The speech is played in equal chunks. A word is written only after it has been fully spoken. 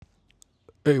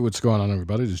Hey, what's going on,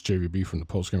 everybody? This is JVB from the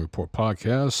Post Game Report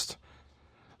podcast.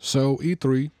 So,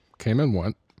 E3 came and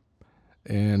went,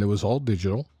 and it was all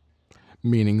digital,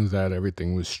 meaning that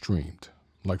everything was streamed.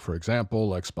 Like, for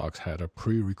example, Xbox had a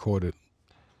pre recorded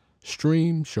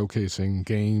stream showcasing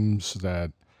games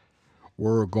that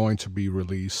were going to be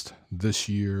released this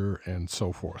year and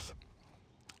so forth.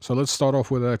 So, let's start off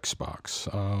with Xbox.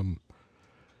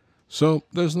 So,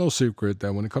 there's no secret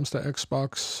that when it comes to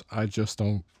Xbox, I just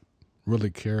don't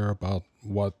really care about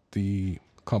what the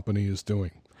company is doing.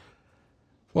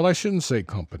 Well, I shouldn't say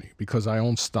company because I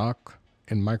own stock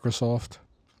in Microsoft,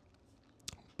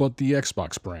 but the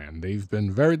Xbox brand. They've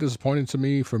been very disappointing to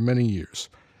me for many years.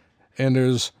 And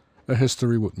there's a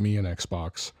history with me and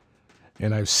Xbox.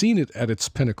 And I've seen it at its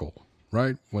pinnacle,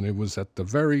 right? When it was at the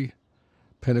very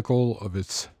pinnacle of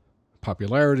its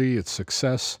popularity, its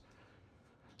success.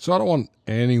 So I don't want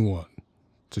anyone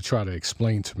to try to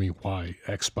explain to me why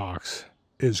Xbox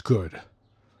is good.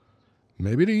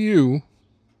 Maybe to you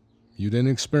didn't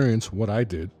experience what I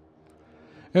did.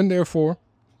 And therefore,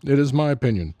 it is my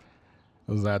opinion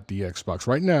that the Xbox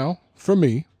right now, for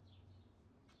me,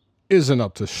 isn't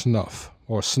up to snuff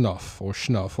or snuff,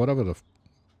 whatever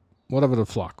the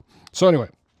flock. So anyway,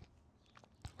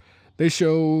 they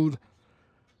showed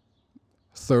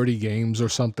 30 games or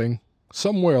something,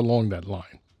 somewhere along that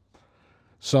line.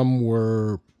 Some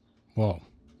were, well,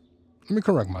 let me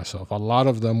correct myself. A lot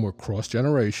of them were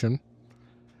cross-generation.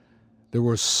 There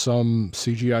were some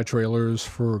CGI trailers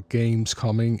for games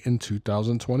coming in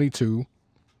 2022.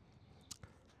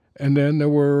 And then there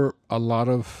were a lot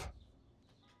of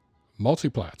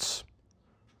multiplats.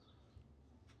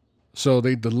 So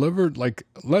they delivered, like,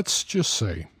 let's just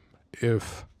say,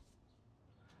 if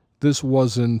this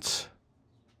wasn't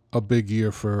a big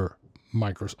year for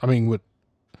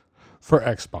for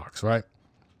Xbox, right?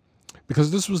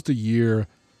 Because this was the year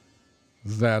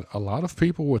that a lot of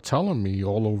people were telling me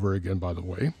all over again, by the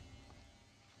way,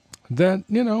 that,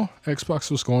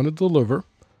 Xbox was going to deliver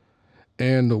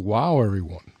and wow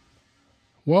everyone.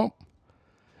 Well,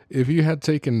 if you had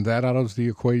taken that out of the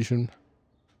equation,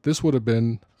 this would have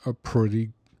been a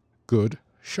pretty good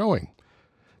showing.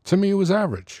 To me, it was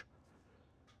average.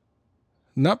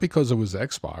 Not because it was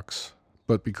Xbox,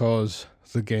 but because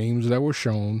the games that were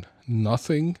shown,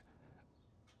 nothing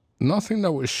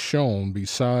that was shown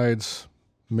besides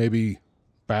maybe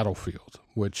Battlefield,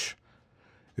 which,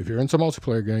 if you're into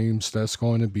multiplayer games, that's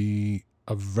going to be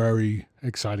a very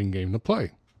exciting game to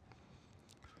play.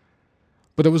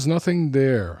 But there was nothing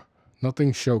there,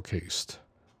 nothing showcased.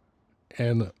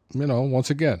 And, once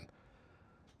again,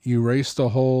 erase the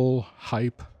whole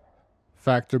hype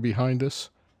factor behind this.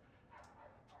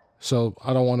 So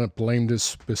I don't want to blame this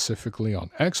specifically on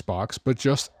Xbox, but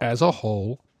just as a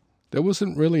whole, there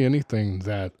wasn't really anything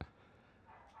that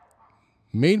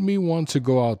made me want to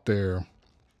go out there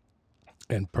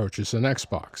and purchase an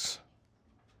Xbox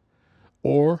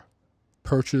or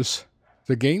purchase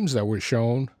the games that were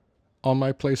shown on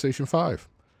my PlayStation 5.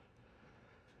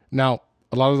 Now,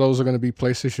 a lot of those are going to be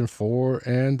PlayStation 4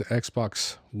 and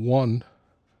Xbox One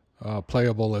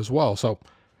playable as well. So,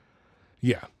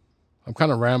 yeah, I'm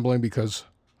kind of rambling because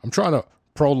I'm trying to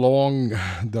prolong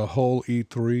the whole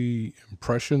E3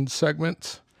 impression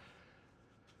segment.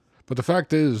 But the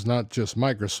fact is, not just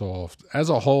Microsoft. As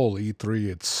a whole, E3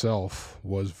 itself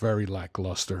was very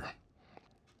lackluster.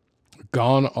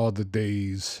 Gone are the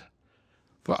days,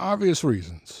 for obvious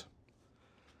reasons.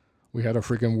 We had a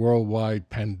freaking worldwide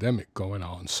pandemic going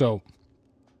on. So,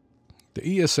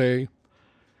 the ESA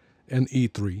and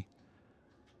E3,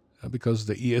 because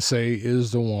the ESA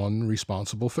is the one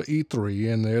responsible for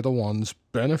E3, and they're the ones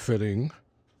benefiting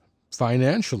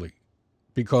financially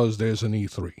because there's an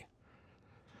E3.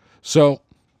 So,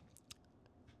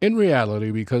 in reality,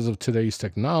 because of today's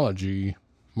technology,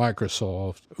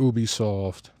 Microsoft,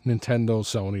 Ubisoft, Nintendo,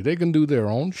 Sony, they can do their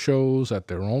own shows at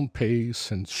their own pace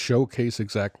and showcase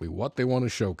exactly what they want to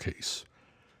showcase.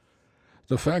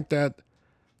 The fact that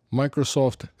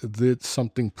Microsoft did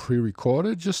something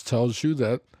pre-recorded just tells you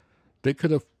that they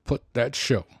could have put that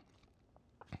show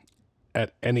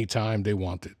at any time they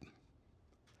wanted.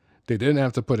 They didn't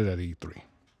have to put it at E3.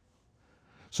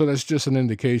 So that's just an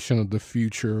indication of the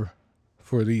future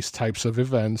for these types of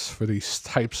events, for these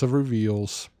types of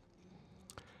reveals.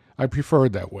 I prefer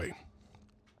it that way.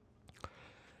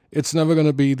 It's never going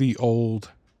to be the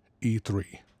old E3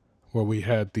 where we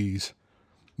had these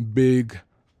big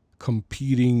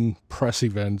competing press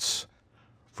events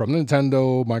from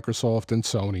Nintendo, Microsoft, and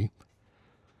Sony.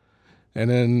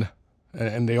 And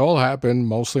they all happened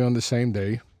mostly on the same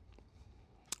day.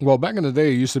 Well, back in the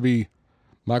day, it used to be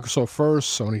Microsoft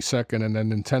first, Sony second, and then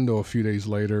Nintendo a few days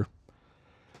later.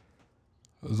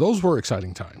 those were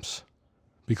exciting times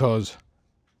because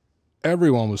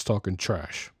everyone was talking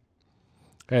trash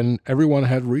and everyone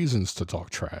had reasons to talk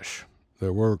trash.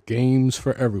 There were games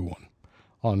for everyone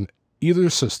on either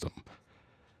system.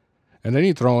 And then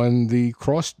you throw in the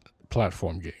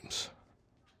cross-platform games.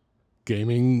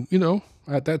 Gaming,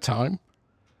 at that time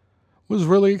was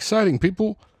really exciting.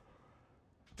 People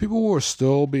were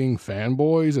still being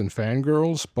fanboys and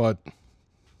fangirls, but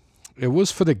it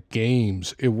was for the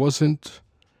games. It wasn't.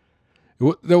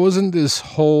 There wasn't this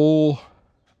whole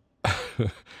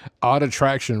odd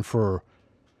attraction for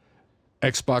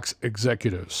Xbox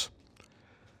executives.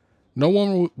 No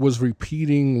one was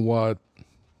repeating what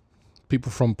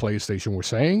people from PlayStation were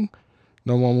saying.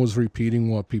 No one was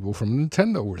repeating what people from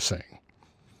Nintendo were saying.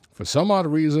 For some odd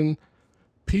reason,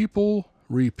 people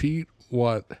repeat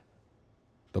what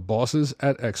the bosses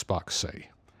at Xbox say,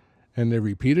 and they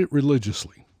repeat it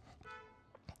religiously.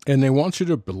 And they want you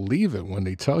to believe it when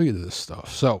they tell you this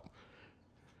stuff. So,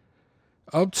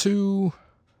 up to,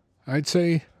 I'd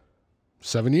say,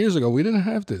 7 years ago, we didn't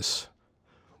have this.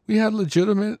 We had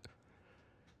legitimate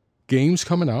games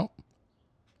coming out.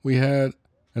 We had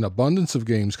an abundance of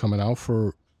games coming out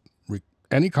for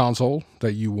any console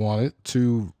that you wanted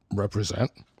to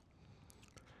represent.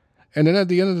 And then at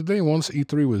the end of the day, once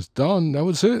E3 was done, that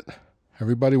was it.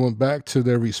 Everybody went back to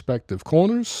their respective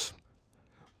corners,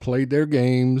 played their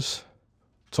games,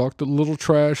 talked a little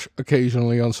trash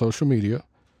occasionally on social media.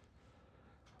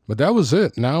 But that was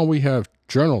it. Now we have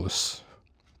journalists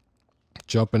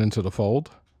jumping into the fold.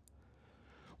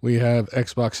 We have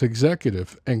Xbox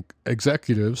executives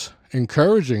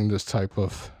encouraging this type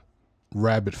of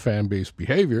rabid fan base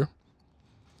behavior.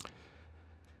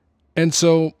 And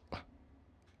so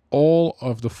all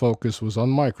of the focus was on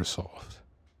Microsoft.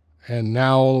 And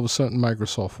now all of a sudden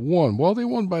Microsoft won. Well, they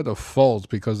won by default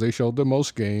because they showed the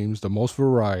most games, the most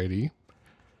variety.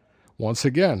 Once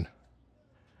again,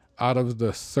 out of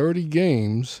the 30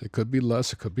 games, it could be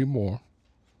less, it could be more,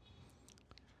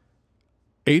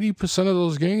 80% of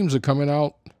those games are coming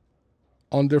out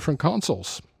on different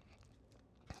consoles.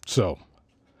 So,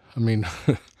 I mean,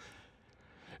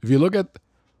 if you look at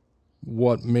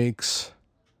what makes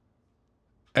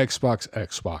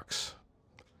Xbox,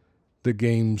 the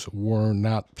games were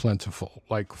not plentiful.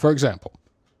 Like, for example,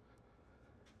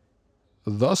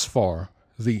 thus far,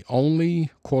 the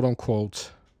only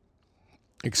quote-unquote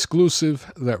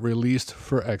exclusive that released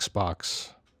for Xbox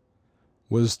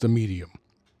was the Medium.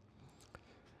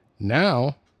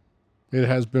 Now, it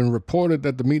has been reported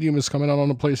that the Medium is coming out on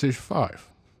the PlayStation 5.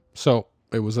 So,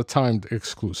 it was a timed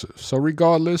exclusive. So,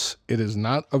 regardless, it is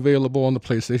not available on the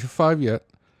PlayStation 5 yet.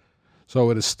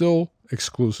 So, it is still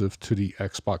exclusive to the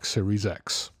Xbox Series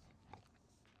X.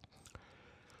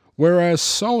 Whereas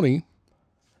Sony,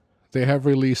 they have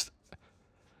released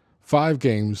 5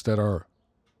 games that are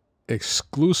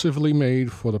exclusively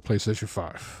made for the PlayStation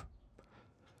 5.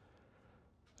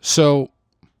 So,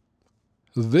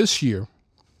 this year,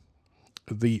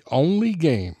 the only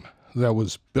game that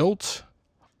was built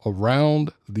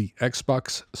around the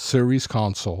Xbox Series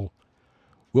console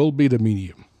will be the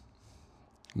Medium.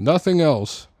 Nothing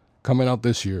else coming out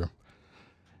this year.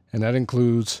 And that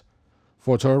includes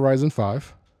Forza Horizon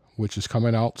 5, which is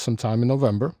coming out sometime in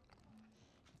November,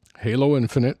 Halo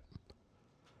Infinite,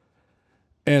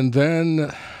 and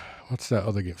then, what's that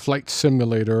other game? Flight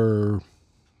Simulator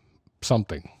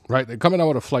something, right? They're coming out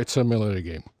with a Flight Simulator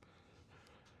game.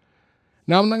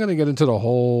 Now, I'm not going to get into the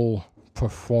whole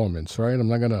performance, right? I'm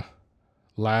not going to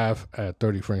laugh at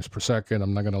 30 frames per second.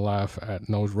 I'm not going to laugh at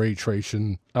no ray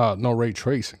tracing. None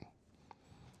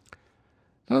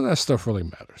of that stuff really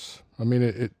matters. I mean,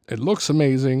 it looks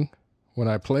amazing when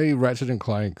I play Ratchet and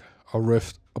Clank or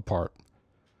Rift Apart,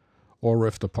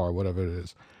 whatever it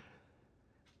is.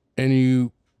 And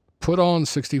you put on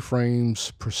 60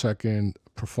 frames per second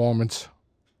performance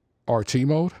RT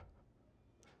mode,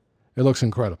 it looks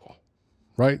incredible,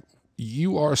 right?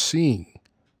 You are seeing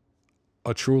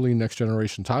a truly next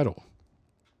generation title.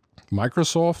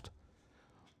 Microsoft,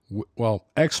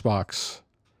 Xbox,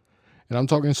 and I'm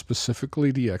talking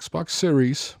specifically the Xbox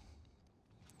Series,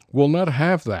 will not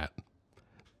have that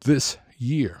this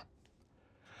year.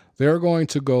 They're going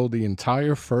to go the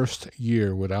entire first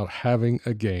year without having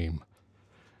a game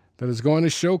that is going to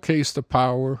showcase the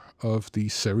power of the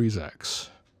Series X.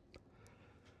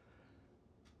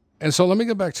 And so let me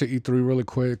get back to E3 really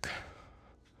quick,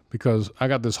 because I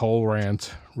got this whole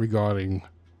rant regarding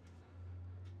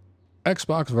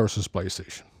Xbox versus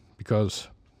PlayStation. Because,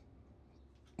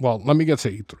 let me get to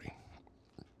E3.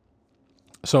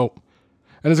 So,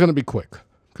 and it's going to be quick,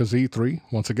 because E3,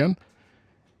 once again,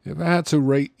 if I had to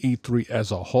rate E3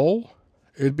 as a whole,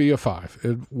 It'd be a 5.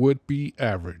 It would be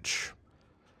average.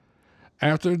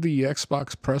 After the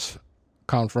Xbox press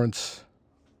conference,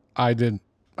 I didn't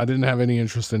have any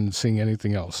interest in seeing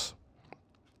anything else.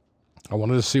 I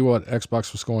wanted to see what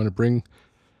Xbox was going to bring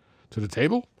to the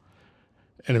table,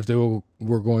 and if they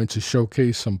were going to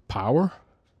showcase some power.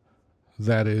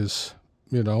 That is,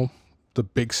 the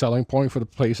big selling point for the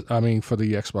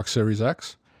Xbox Series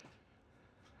X.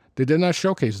 They did not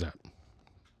showcase that.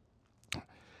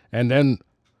 And then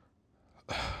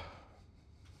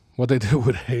what they did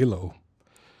with Halo,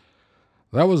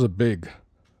 that was a big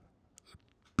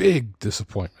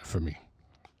disappointment for me.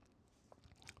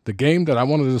 The game that I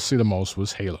wanted to see the most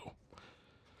was Halo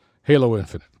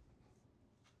Infinite.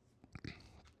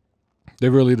 They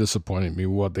really disappointed me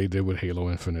with what they did with Halo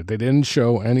Infinite. They didn't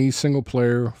show any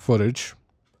single-player footage.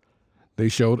 They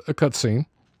showed a cutscene.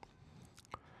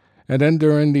 And then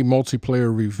during the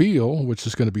multiplayer reveal, which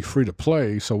is going to be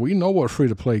free-to-play, so we know what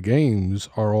free-to-play games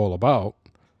are all about,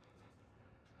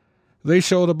 they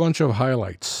showed a bunch of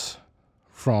highlights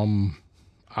from,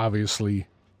 obviously,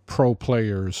 pro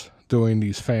players doing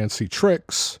these fancy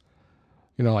tricks,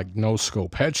 like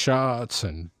no-scope headshots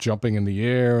and jumping in the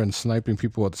air and sniping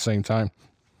people at the same time.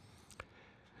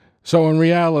 So in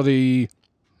reality,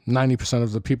 90%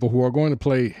 of the people who are going to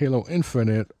play Halo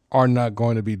Infinite are not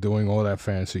going to be doing all that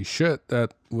fancy shit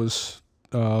that was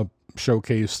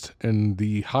showcased in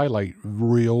the highlight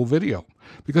reel video,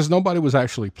 because nobody was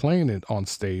actually playing it on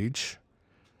stage.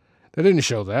 They didn't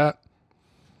show that.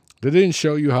 They didn't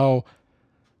show you how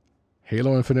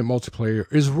Halo Infinite multiplayer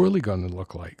is really going to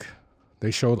look like. They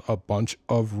showed a bunch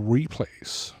of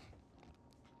replays.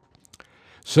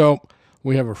 So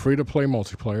we have a free-to-play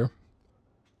multiplayer,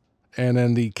 and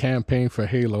then the campaign for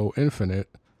Halo Infinite,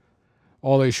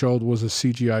 all they showed was a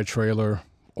CGI trailer,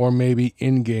 or maybe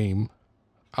in-game.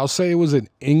 I'll say it was an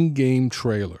in-game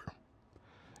trailer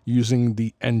using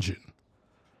the engine.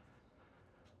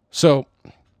 So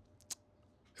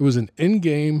it was an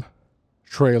in-game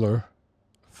trailer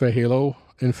for Halo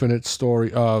Infinite story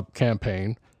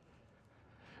campaign.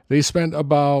 They spent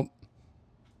about,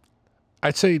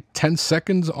 I'd say, 10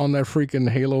 seconds on that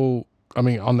freaking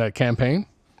on that campaign.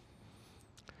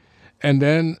 And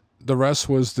then the rest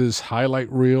was this highlight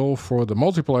reel for the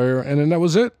multiplayer, and then that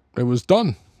was it. It was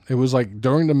done. It was like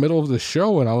during the middle of the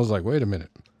show, and I was like, wait a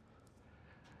minute.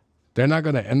 They're not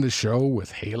going to end the show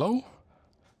with Halo?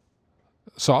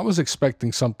 So I was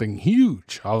expecting something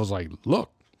huge. I was like,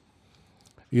 look,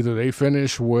 either they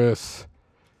finish with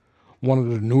one of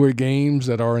the newer games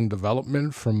that are in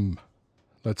development from,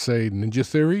 let's say, Ninja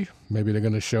Theory. Maybe they're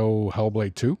going to show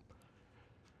Hellblade 2.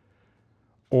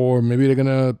 Or maybe they're going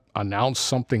to announce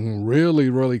something really,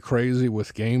 really crazy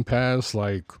with Game Pass.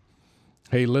 Like,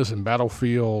 hey, listen,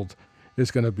 Battlefield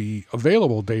is going to be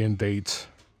available day and date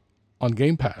on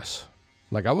Game Pass.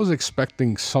 Like, I was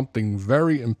expecting something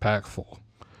very impactful.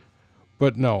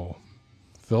 But no.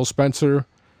 Phil Spencer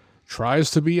tries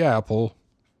to be Apple.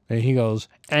 And he goes,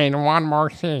 and one more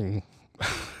thing.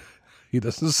 He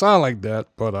doesn't sound like that,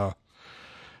 but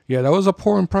yeah, that was a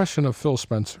poor impression of Phil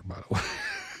Spencer, by the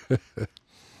way.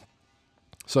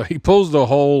 So he pulls the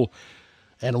whole,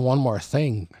 and one more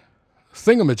thing,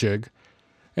 thingamajig,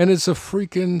 and it's a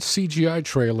freaking CGI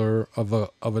trailer of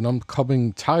an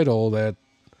upcoming title that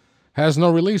has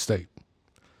no release date.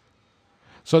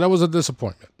 So that was a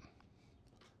disappointment,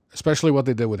 especially what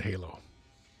they did with Halo.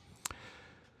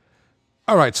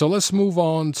 All right, so let's move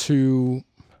on to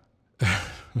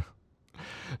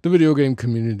the video game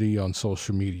community on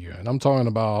social media. And I'm talking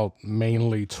about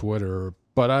mainly Twitter,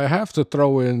 but I have to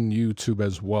throw in YouTube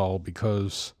as well,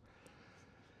 because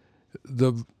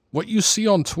what you see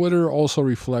on Twitter also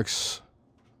reflects,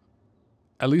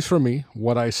 at least for me,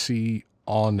 what I see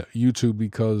on YouTube,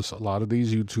 because a lot of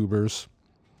these YouTubers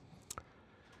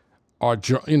are,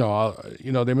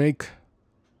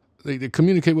 they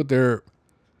communicate with their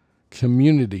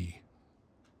community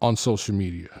on social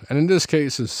media. And in this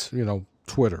case, it's,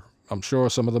 Twitter. I'm sure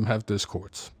some of them have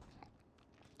Discords.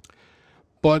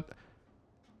 But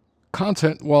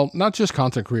content, well, not just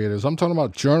content creators. I'm talking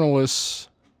about journalists,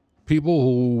 people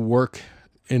who work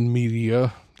in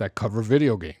media that cover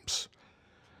video games.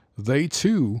 They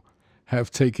too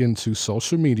have taken to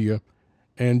social media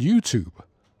and YouTube.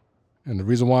 And the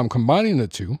reason why I'm combining the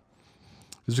two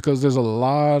is because there's a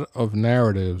lot of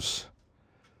narratives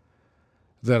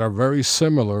that are very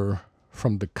similar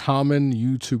from the common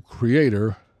YouTube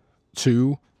creator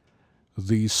to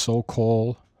these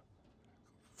so-called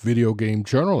video game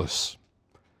journalists.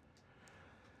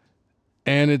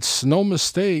 And it's no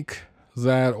mistake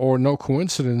that, or no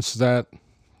coincidence that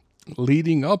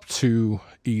leading up to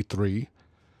E3,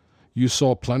 you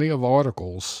saw plenty of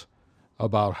articles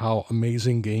about how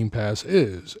amazing Game Pass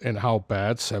is and how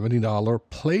bad $70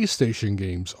 PlayStation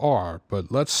games are.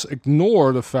 But let's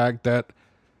ignore the fact that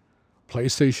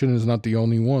PlayStation is not the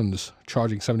only ones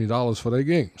charging $70 for their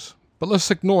games. But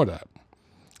let's ignore that.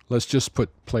 Let's just put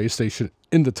PlayStation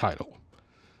in the title.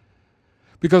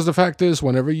 Because the fact is,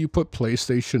 whenever you put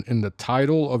PlayStation in the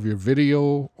title of your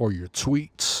video or your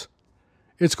tweets,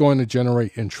 it's going to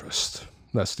generate interest.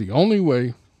 That's the only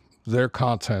way their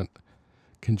content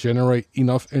can generate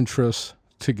enough interest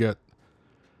to get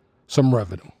some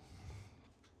revenue.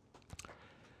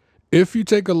 If you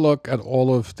take a look at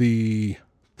all of the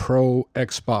pro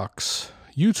Xbox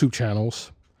YouTube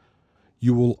channels,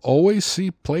 you will always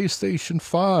see PlayStation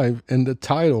 5 in the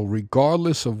title,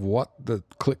 regardless of what the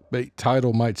clickbait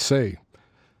title might say.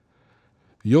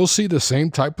 You'll see the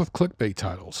same type of clickbait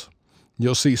titles.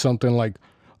 You'll see something like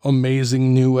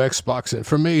amazing new Xbox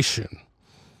information,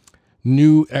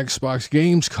 new Xbox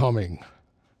games coming,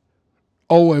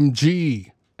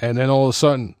 OMG, and then all of a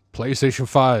sudden, PlayStation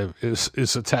 5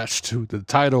 is attached to the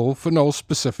title for no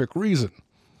specific reason.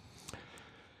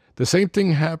 The same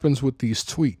thing happens with these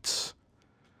tweets.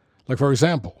 Like, for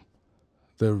example,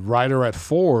 the writer at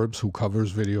Forbes, who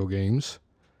covers video games,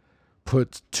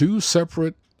 put 2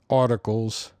 separate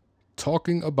articles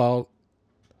talking about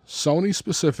Sony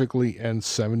specifically and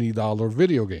 $70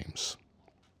 video games.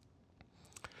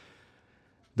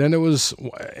 Then it was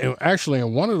actually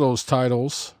in one of those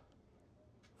titles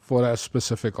for that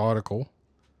specific article,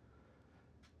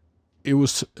 he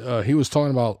was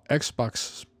talking about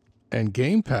Xbox and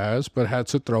Game Pass, but had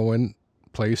to throw in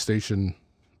PlayStation.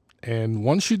 And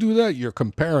once you do that, you're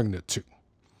comparing the two.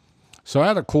 So I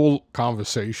had a cool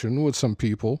conversation with some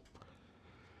people,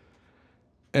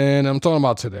 and I'm talking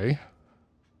about today.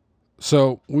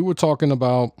 So we were talking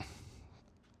about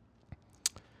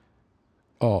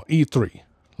E3.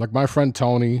 Like my friend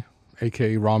Tony,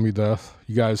 aka Rami Death,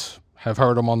 you guys have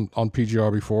heard him on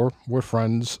PGR before. We're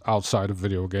friends outside of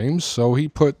video games. So he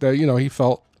put that, he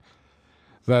felt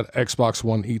that Xbox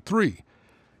One E3.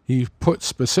 He put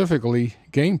specifically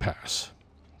Game Pass,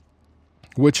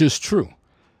 which is true.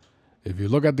 If you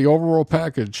look at the overall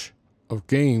package of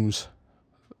games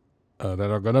that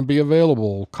are going to be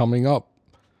available coming up,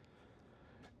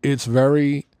 it's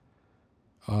very,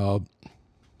 I'm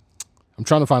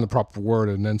trying to find the proper word,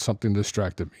 and then something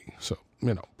distracted me. So,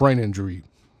 brain injury,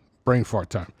 brain fart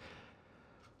time.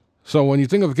 So when you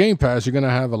think of Game Pass, you're going to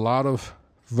have a lot of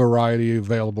variety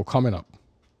available coming up.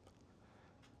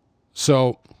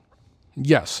 So,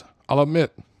 yes, I'll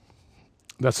admit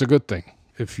that's a good thing.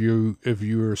 If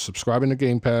you're subscribing to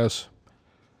Game Pass,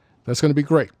 that's going to be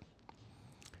great.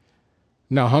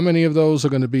 Now, how many of those are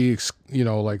going to be,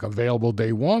 like available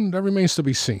day one? That remains to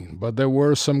be seen. But there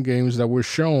were some games that were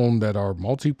shown that are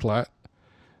multi-plat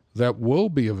that will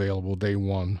be available day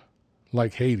one,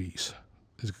 like Hades.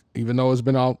 Even though it's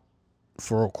been out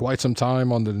for quite some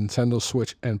time on the Nintendo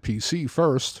Switch and PC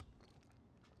first,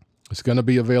 it's going to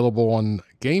be available on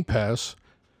Game Pass,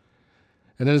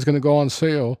 and then it's going to go on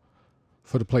sale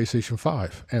for the PlayStation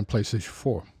 5 and PlayStation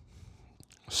 4.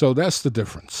 So that's the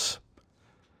difference.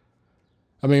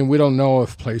 I mean, we don't know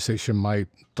if PlayStation might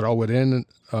throw it in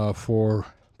for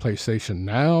PlayStation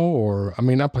Now, or,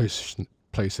 not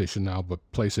PlayStation Now, but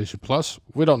PlayStation Plus.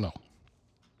 We don't know.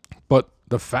 But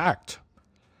the fact,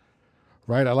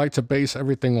 right? I like to base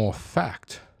everything off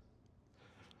fact.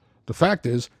 The fact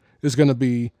is, it's going to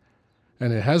be,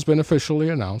 and it has been officially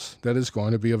announced, that it's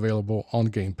going to be available on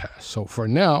Game Pass. So for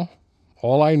now,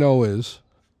 all I know is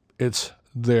it's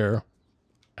there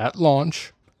at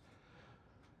launch.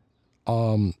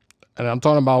 And I'm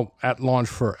talking about at launch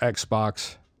for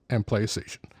Xbox and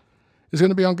PlayStation. It's going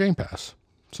to be on Game Pass.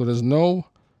 So there's no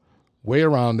way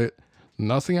around it.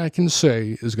 Nothing I can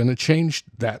say is going to change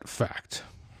that fact.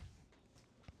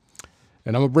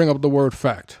 And I'm going to bring up the word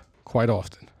fact quite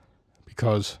often,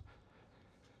 because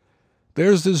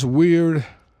there's this weird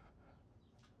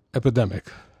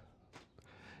epidemic.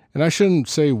 And I shouldn't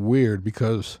say weird,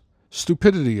 because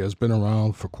stupidity has been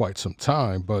around for quite some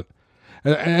time,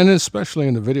 and especially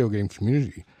in the video game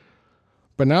community.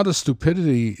 But now the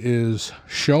stupidity is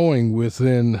showing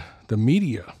within the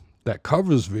media that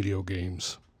covers video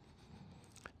games.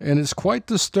 And it's quite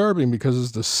disturbing, because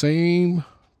it's the same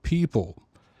people,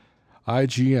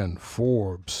 IGN,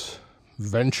 Forbes,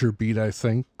 VentureBeat, I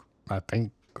think,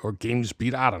 or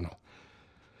GamesBeat, I don't know.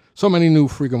 So many new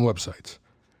freaking websites.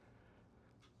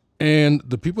 And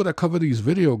the people that cover these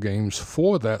video games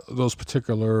for those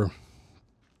particular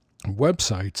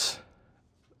websites,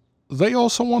 they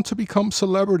also want to become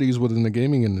celebrities within the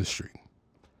gaming industry.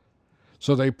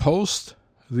 So they post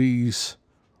these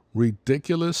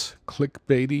ridiculous,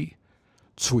 clickbaity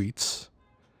tweets,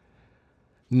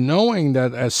 knowing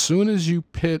that as soon as you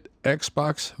pit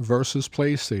Xbox versus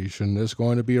PlayStation, there's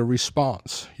going to be a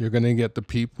response. You're going to get the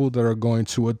people that are going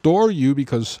to adore you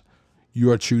because you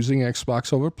are choosing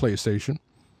Xbox over PlayStation.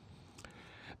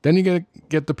 Then you're going to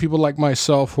get the people like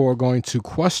myself who are going to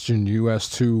question you as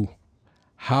to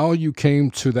how you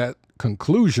came to that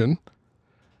conclusion.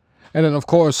 And then, of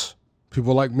course,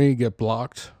 people like me get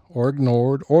blocked or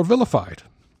ignored or vilified.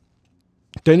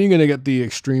 Then you're going to get the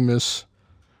extremists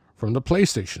from the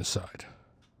PlayStation side.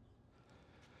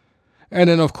 And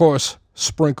then, of course,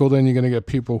 sprinkled in, you're going to get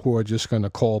people who are just going to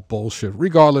call bullshit.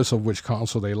 Regardless of which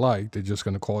console they like, they're just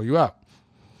going to call you out.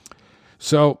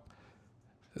 So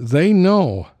they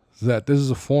know that this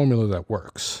is a formula that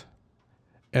works.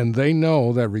 And they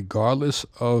know that regardless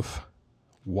of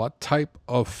what type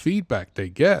of feedback they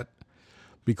get,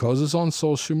 because it's on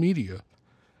social media,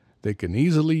 they can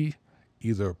easily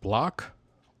either block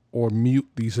or mute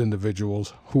these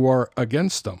individuals who are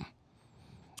against them,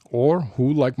 or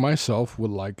who, like myself,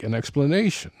 would like an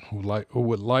explanation, who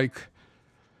would like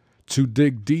to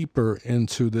dig deeper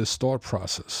into this thought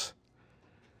process.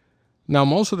 Now,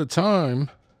 most of the time,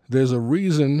 there's a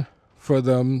reason for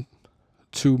them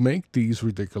to make these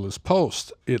ridiculous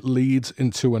posts. It leads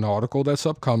into an article that's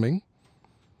upcoming,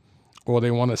 or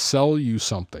they want to sell you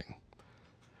something.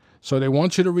 So they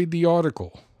want you to read the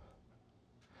article.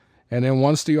 And then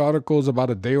once the article is about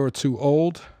a day or two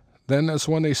old, then that's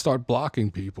when they start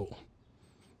blocking people.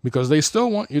 Because they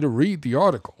still want you to read the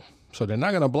article. So they're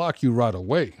not going to block you right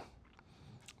away.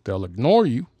 They'll ignore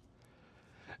you.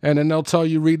 And then they'll tell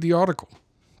you read the article.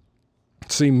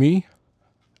 See me?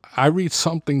 I read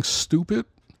something stupid.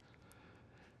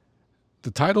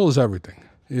 The title is everything.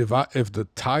 If the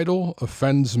title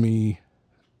offends me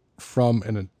from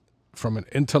an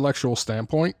intellectual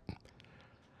standpoint,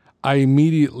 I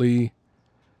immediately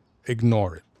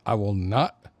ignore it. I will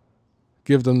not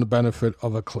give them the benefit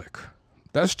of a click.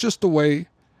 That's just the way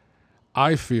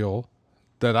I feel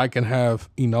that I can have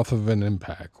enough of an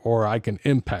impact, or I can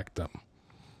impact them.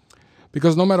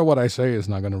 Because no matter what I say, it's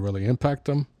not going to really impact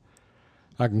them.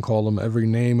 I can call them every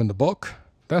name in the book.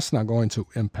 That's not going to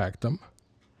impact them.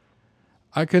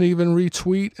 I can even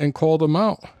retweet and call them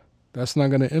out. That's not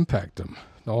going to impact them.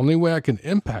 The only way I can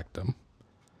impact them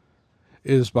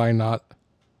is by not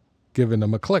giving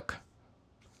them a click.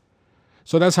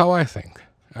 So that's how I think.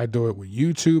 I do it with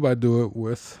YouTube. I do it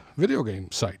with video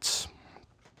game sites.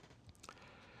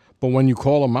 But when you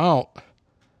call them out,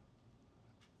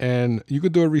 and you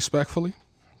could do it respectfully,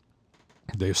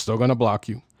 they're still going to block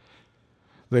you.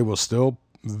 They will still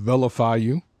vilify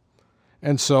you.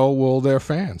 And so will their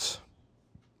fans.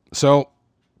 So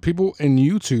people in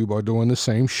YouTube are doing the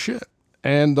same shit.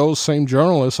 And those same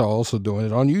journalists are also doing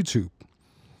it on YouTube.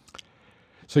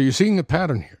 So you're seeing a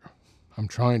pattern here. I'm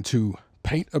trying to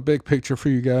paint a big picture for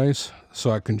you guys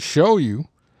so I can show you,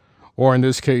 or in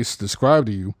this case, describe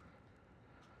to you,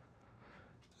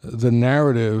 the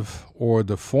narrative or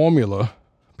the formula,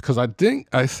 because I think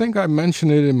I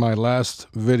mentioned it in my last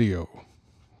video.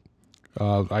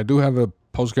 I do have a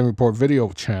post-game report video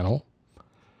channel,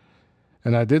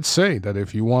 and I did say that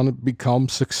if you want to become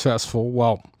successful,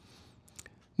 well,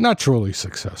 not truly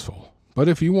successful, but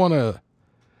if you want to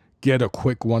get a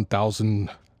quick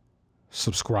 1,000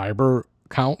 subscriber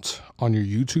count on your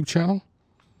YouTube channel,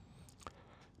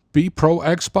 be pro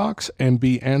Xbox and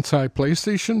be anti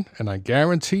PlayStation, and I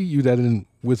guarantee you that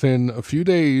within a few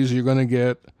days you're going to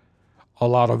get a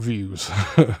lot of views.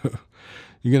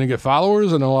 You're going to get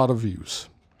followers and a lot of views.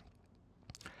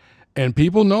 And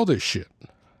people know this shit.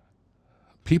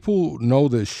 People know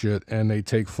this shit, and they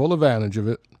take full advantage of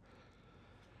it.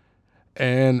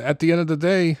 And at the end of the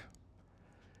day,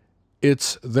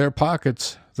 it's their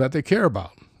pockets that they care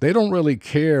about. They don't really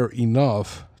care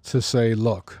enough to say,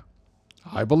 look,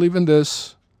 I believe in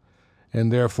this,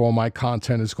 and therefore my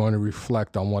content is going to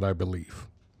reflect on what I believe.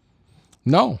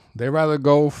 No, they rather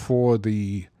go for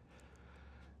the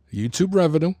YouTube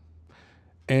revenue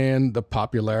and the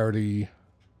popularity,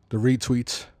 the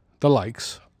retweets, the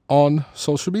likes on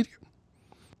social media.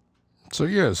 So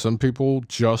yeah, some people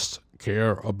just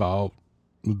care about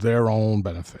their own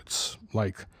benefits.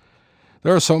 Like,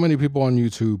 there are so many people on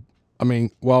YouTube. I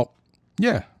mean, well,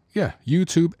 yeah,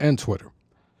 YouTube and Twitter.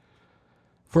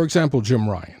 For example, Jim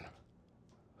Ryan.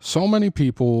 So many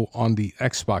people on the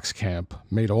Xbox camp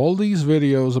made all these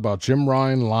videos about Jim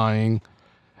Ryan lying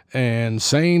and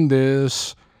saying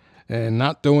this and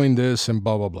not doing this and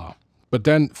blah, blah, blah. But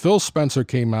then Phil Spencer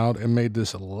came out and made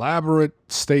this elaborate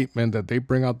statement that they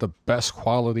bring out the best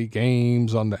quality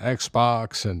games on the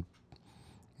Xbox, and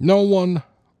no one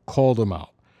called him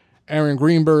out. Aaron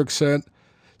Greenberg said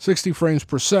 60 frames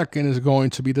per second is going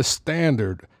to be the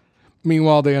standard.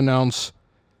 Meanwhile, they announced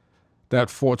that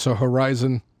Forza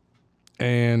Horizon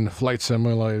and Flight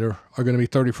Simulator are going to be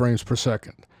 30 frames per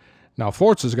second. Now,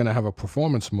 Forza is going to have a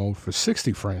performance mode for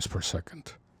 60 frames per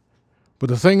second. But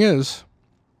the thing is,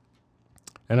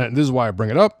 and this is why I bring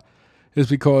it up, is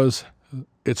because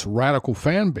its radical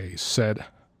fan base said,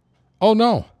 oh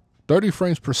no, 30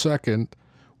 frames per second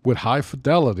with high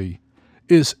fidelity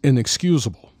is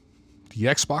inexcusable. The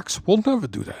Xbox will never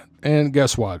do that. And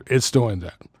guess what? It's doing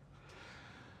that.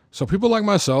 So people like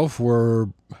myself were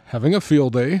having a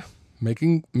field day,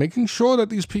 making sure that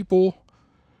these people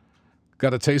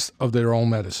got a taste of their own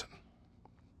medicine.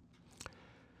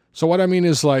 So what I mean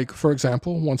is, like, for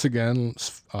example, once again,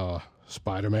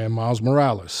 Spider-Man Miles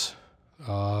Morales,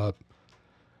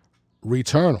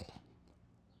 Returnal,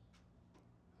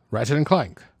 Ratchet and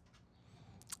Clank,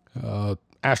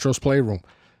 Astro's Playroom,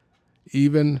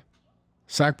 even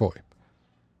Sackboy,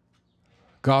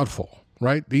 Godfall,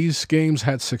 right? These games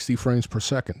had 60 frames per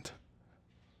second.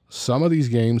 Some of these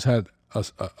games had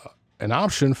an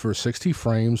option for 60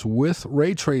 frames with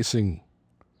ray tracing.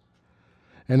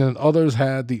 And then others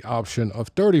had the option of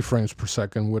 30 frames per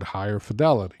second with higher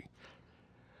fidelity.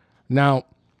 Now,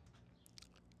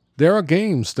 there are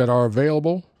games that are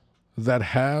available that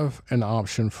have an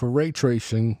option for ray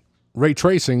tracing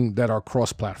that are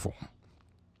cross-platform.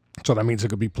 So that means it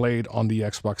could be played on the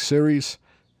Xbox Series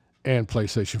and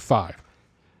PlayStation 5.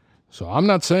 So I'm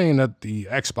not saying that the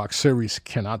Xbox Series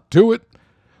cannot do it,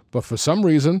 but for some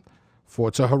reason,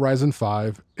 Forza Horizon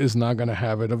 5 is not going to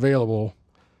have it available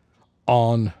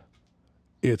on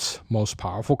its most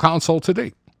powerful console to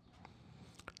date.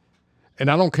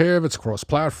 And I don't care if it's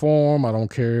cross-platform. I don't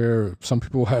care. Some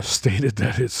people have stated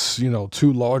that it's,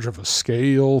 too large of a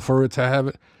scale for it to have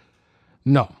it.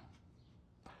 No.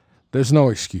 There's no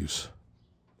excuse.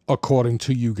 According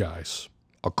to you guys.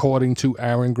 According to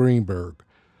Aaron Greenberg.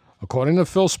 According to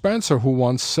Phil Spencer, who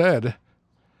once said,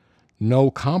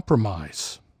 no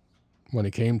compromise when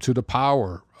it came to the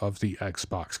power of the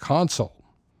Xbox console.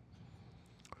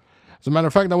 As a matter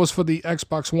of fact, that was for the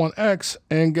Xbox One X,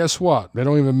 and guess what? They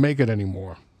don't even make it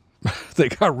anymore. They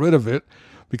got rid of it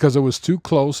because it was too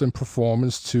close in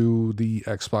performance to the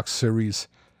Xbox Series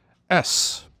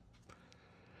S.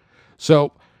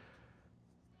 So,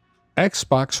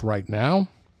 Xbox right now,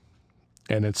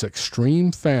 and its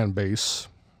extreme fan base,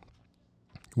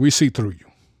 we see through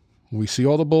you. We see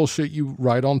all the bullshit you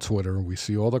write on Twitter. We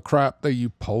see all the crap that you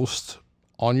post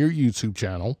on your YouTube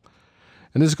channel.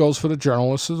 And this goes for the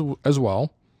journalists as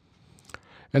well.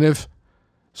 And if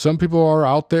some people are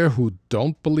out there who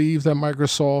don't believe that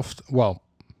Microsoft, well,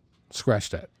 scratch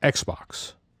that,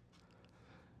 Xbox.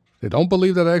 They don't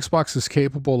believe that Xbox is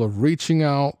capable of reaching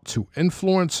out to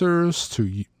influencers,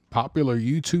 to popular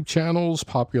YouTube channels,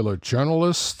 popular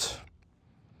journalists.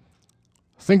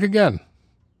 Think again.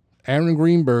 Aaron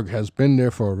Greenberg has been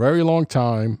there for a very long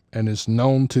time and is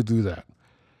known to do that.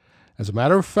 As a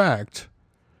matter of fact,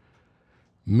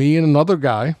 me and another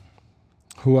guy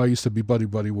who I used to be buddy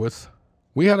with,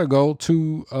 we had to go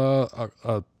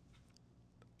to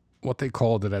what they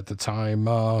called it at the time.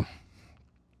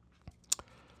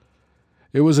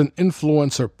 It was an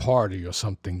influencer party or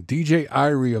something. DJ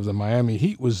Irie of the Miami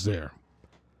Heat was there.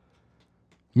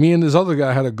 Me and this other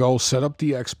guy had to go set up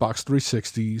the Xbox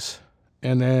 360s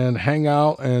and then hang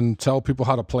out and tell people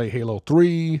how to play Halo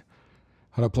 3,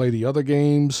 how to play the other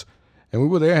games. And we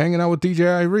were there hanging out with DJ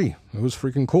Irie. It was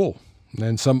freaking cool.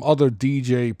 And some other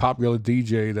DJ, popular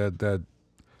DJ that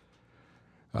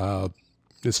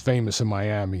is famous in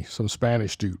Miami, some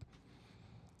Spanish dude.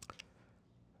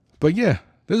 But yeah,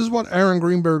 this is what Aaron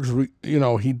Greenberg's,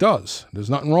 he does. There's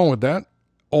nothing wrong with that.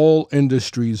 All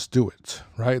industries do it,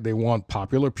 right? They want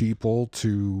popular people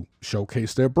to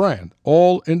showcase their brand.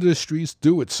 All industries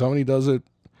do it. Sony does it.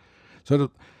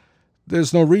 So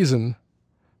there's no reason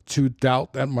to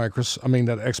doubt that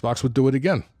that Xbox would do it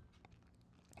again.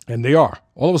 And they are.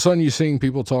 All of a sudden, you're seeing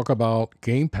people talk about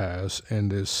Game Pass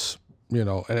and this, and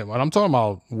when I'm talking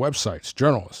about websites,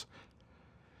 journalists,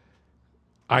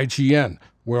 IGN,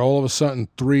 where all of a sudden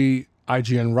 3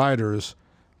 IGN writers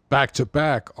back to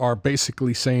back are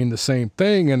basically saying the same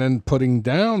thing and then putting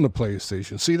down the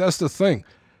PlayStation. See, that's the thing.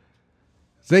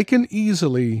 They can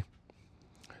easily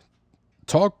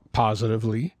talk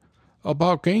positively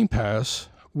about Game Pass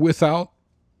without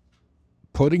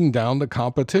putting down the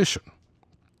competition.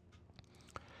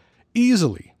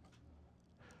 Easily.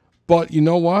 But you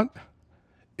know what?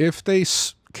 If they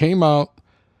came out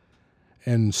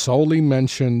and solely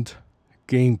mentioned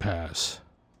Game Pass,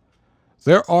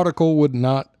 their article would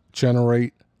not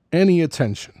generate any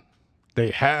attention.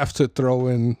 They have to throw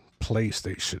in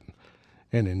PlayStation,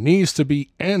 and it needs to be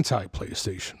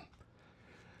anti-PlayStation.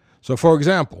 So, for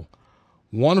example,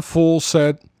 one fool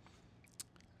said,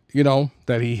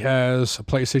 that he has a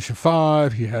PlayStation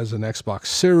 5, he has an Xbox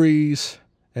Series,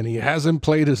 and he hasn't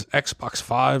played his Xbox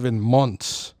 5 in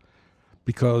months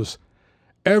because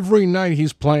every night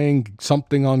he's playing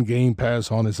something on Game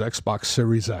Pass on his Xbox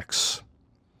Series X.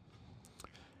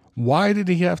 Why did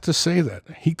he have to say that?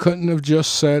 He couldn't have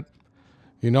just said,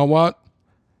 you know what?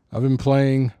 I've been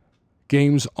playing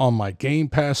games on my Game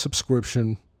Pass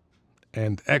subscription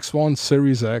and X1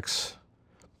 Series X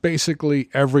basically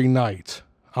every night.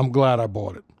 I'm glad I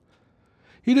bought it.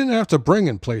 He didn't have to bring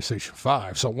in PlayStation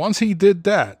 5. So once he did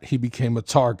that, he became a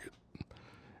target.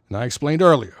 And I explained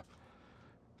earlier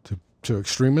to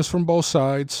extremists from both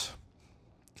sides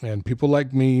and people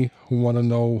like me who want to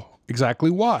know exactly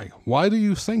why. Why do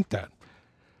you think that?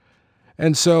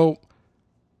 And so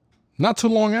not too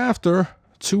long after,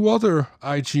 two other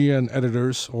IGN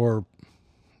editors, or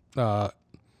what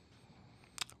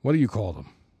do you call them?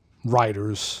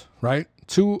 Writers, right?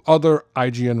 Two other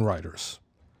IGN writers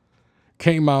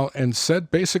came out and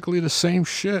said basically the same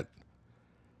shit.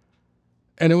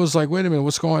 And it was like, wait a minute,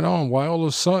 what's going on? Why all of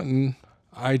a sudden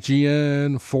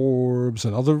IGN, Forbes,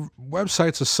 and other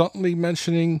websites are suddenly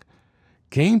mentioning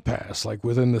Game Pass, like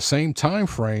within the same time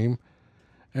frame,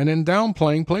 and then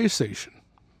downplaying PlayStation?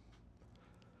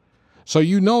 So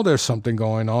there's something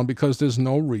going on because there's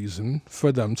no reason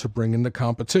for them to bring in the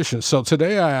competition. So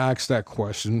today I asked that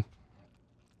question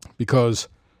because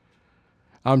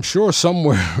I'm sure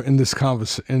somewhere in this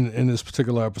in this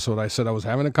particular episode, I said I was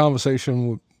having a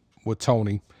conversation with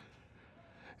Tony,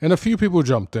 and a few people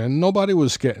jumped in. Nobody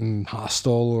was getting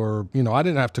hostile or, I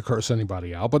didn't have to curse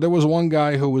anybody out, but there was one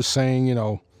guy who was saying,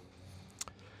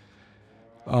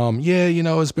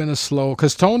 it's been a slow,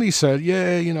 because Tony said,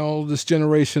 this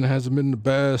generation hasn't been the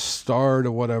best start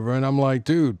or whatever. And I'm like,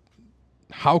 dude,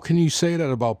 how can you say that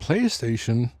about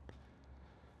PlayStation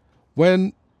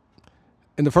when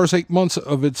in the first 8 months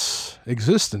of its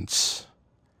existence,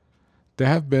 there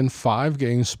have been 5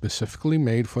 games specifically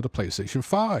made for the PlayStation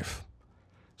 5.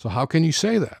 So how can you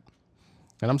say that?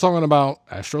 And I'm talking about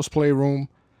Astro's Playroom,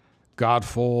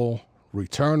 Godfall,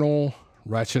 Returnal,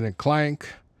 Ratchet and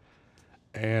Clank,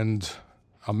 and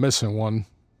I'm missing one.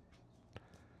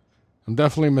 I'm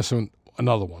definitely missing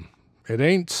another one. It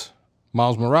ain't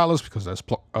Miles Morales because that's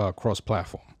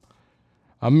cross-platform.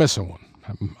 I'm missing one.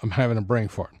 I'm having a brain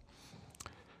fart.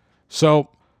 So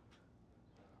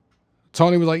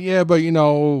Tony was like, yeah, but,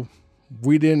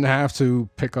 we didn't have to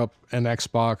pick up an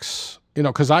Xbox,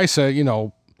 because I said,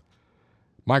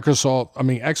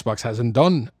 Xbox hasn't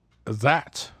done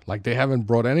that. Like, they haven't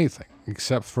brought anything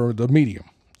except for the medium.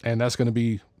 And that's going to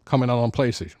be coming out on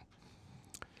PlayStation.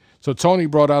 So Tony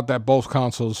brought out that both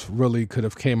consoles really could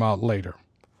have came out later.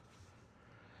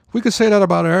 We could say that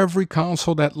about every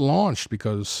console that launched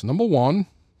because, number one,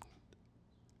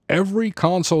 every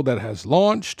console that has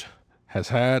launched has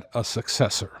had a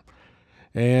successor.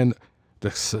 And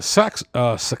the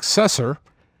successor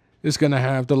is going to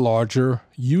have the larger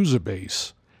user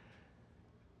base.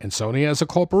 And Sony as a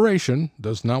corporation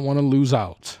does not want to lose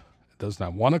out. It does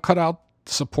not want to cut out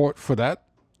support for that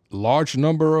large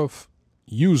number of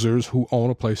users who own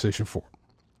a PlayStation 4.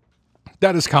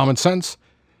 That is common sense.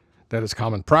 That is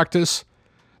common practice.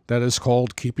 That is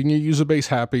called keeping your user base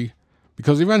happy,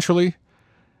 because eventually,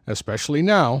 especially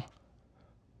now,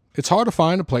 it's hard to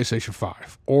find a PlayStation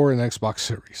 5 or an Xbox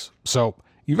Series. So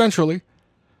eventually,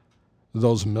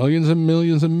 those millions and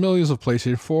millions and millions of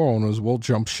PlayStation 4 owners will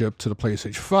jump ship to the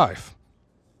PlayStation 5.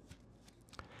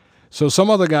 So some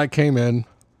other guy came in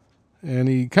and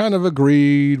he kind of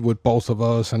agreed with both of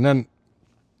us. And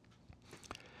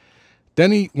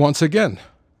then he once again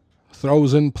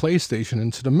throws in PlayStation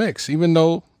into the mix, even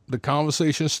though the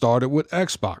conversation started with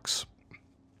Xbox.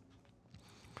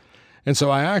 And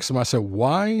so I asked him, I said,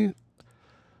 why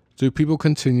do people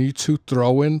continue to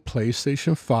throw in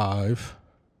PlayStation 5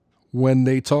 when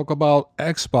they talk about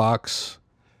Xbox?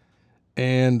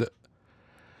 And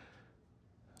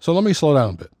so let me slow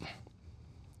down a bit.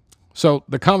 So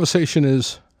the conversation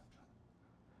is,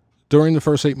 during the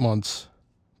first 8 months,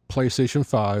 PlayStation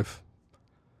 5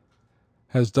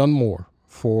 has done more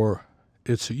for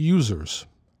its users.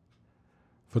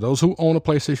 For those who own a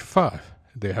PlayStation 5,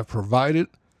 they have provided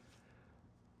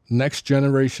next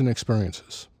generation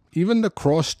experiences. Even the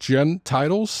cross-gen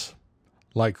titles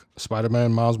like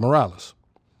Spider-Man Miles Morales,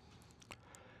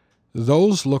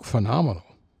 those look phenomenal.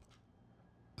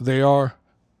 They are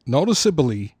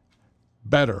noticeably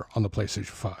better on the PlayStation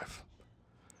 5.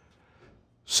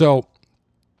 So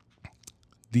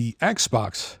the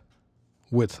Xbox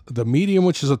with the Medium,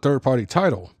 which is a third-party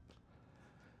title.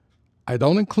 I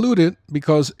don't include it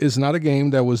because it's not a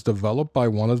game that was developed by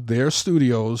one of their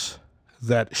studios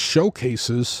that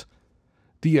showcases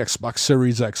the Xbox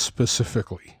Series X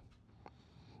specifically.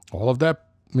 All of that,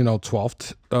 12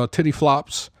 titty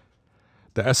flops,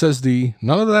 the SSD,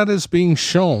 none of that is being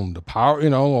shown. The power,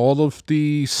 all of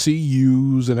the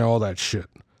CUs and all that shit.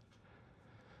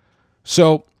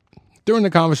 So during the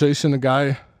conversation, the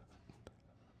guy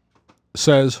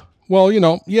says, well,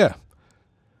 yeah.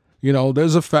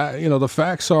 There's a fact, the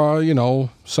facts are,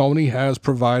 Sony has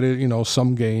provided,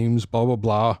 some games, blah, blah,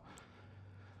 blah.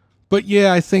 But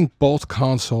yeah, I think both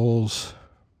consoles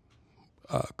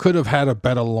could have had a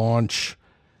better launch,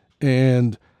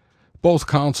 and both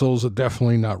consoles are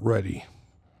definitely not ready.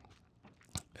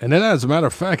 And then as a matter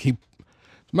of fact, he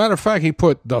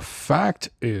put, the fact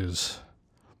is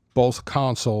both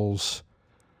consoles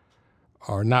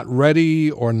are not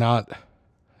ready or not,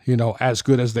 as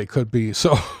good as they could be.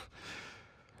 So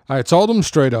I told him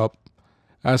straight up,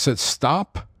 I said,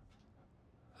 stop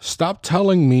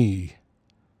telling me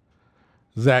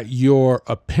that your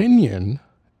opinion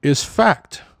is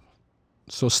fact.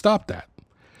 So stop that.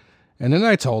 And then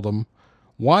I told him,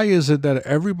 why is it that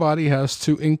everybody has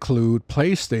to include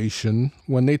PlayStation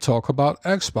when they talk about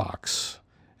Xbox?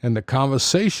 And the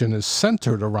conversation is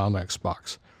centered around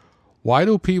Xbox. Why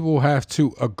do people have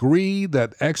to agree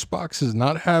that Xbox is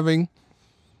not having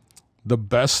the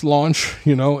best launch,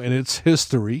 in its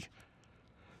history?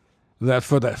 That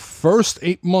for the first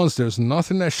 8 months, there's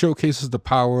nothing that showcases the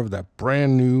power of that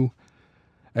brand new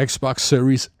Xbox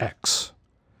Series X.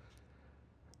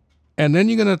 And then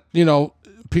you're going to,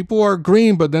 people are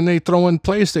agreeing, but then they throw in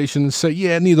PlayStation and say,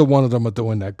 yeah, neither one of them are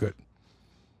doing that good.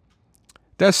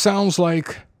 That sounds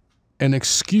like an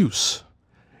excuse.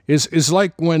 It's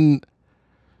like when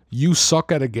you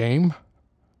suck at a game,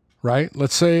 right?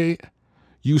 Let's say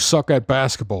you suck at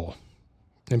basketball,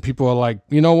 and people are like,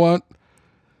 you know what?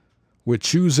 We're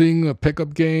choosing a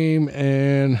pickup game,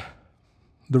 and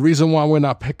the reason why we're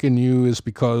not picking you is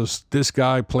because this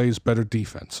guy plays better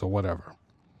defense or whatever.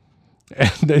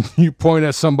 And then you point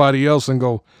at somebody else and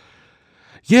go,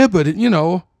 yeah, but,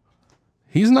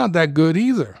 he's not that good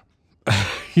either.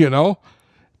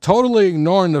 Totally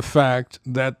ignoring the fact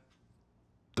that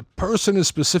the person is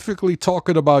specifically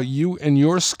talking about you and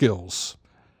your skills.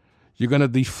 You're going to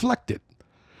deflect it.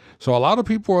 So a lot of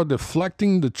people are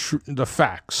deflecting the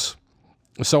facts.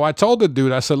 So I told the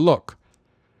dude, I said, look,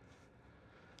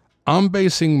 I'm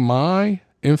basing my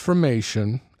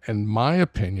information and my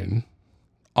opinion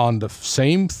on the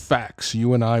same facts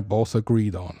you and I both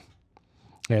agreed on.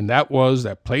 And that was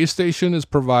that PlayStation is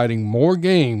providing more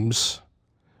games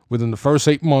within the first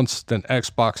 8 months than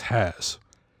Xbox has.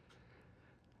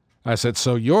 I said,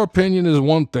 so your opinion is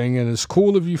one thing, and it's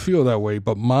cool if you feel that way,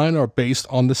 but mine are based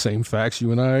on the same facts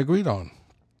you and I agreed on.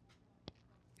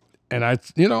 And I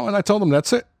told him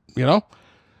that's it.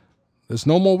 There's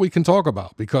no more we can talk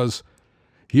about, because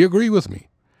he agreed with me.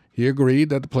 He agreed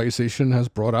that the PlayStation has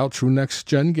brought out true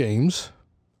next-gen games,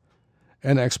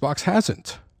 and Xbox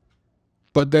hasn't.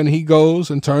 But then he goes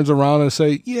and turns around and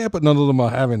say, yeah, but none of them are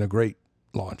having a great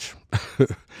launch.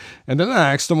 And then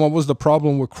I asked him what was the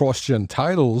problem with cross-gen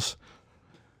titles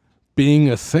being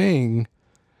a thing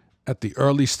at the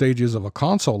early stages of a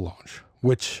console launch,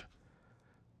 which,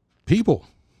 people,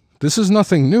 this is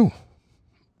nothing new.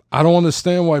 I don't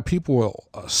understand why people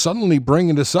are suddenly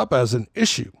bringing this up as an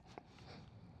issue.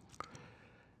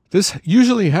 This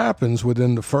usually happens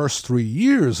within the first 3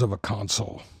 years of a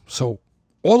console. So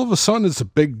all of a sudden it's a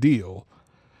big deal.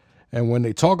 And when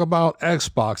they talk about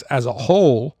Xbox as a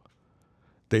whole,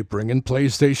 they bring in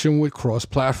PlayStation with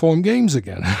cross-platform games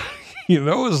again.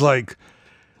 It's like,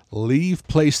 leave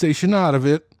PlayStation out of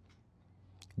it.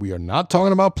 We are not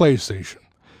talking about PlayStation.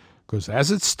 Because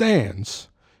as it stands,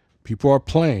 people are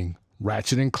playing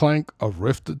Ratchet and Clank, a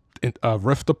Rift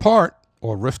Apart.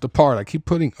 I keep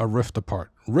putting a Rift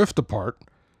Apart.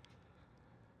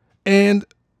 And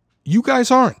you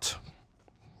guys aren't.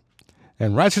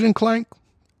 And Ratchet and Clank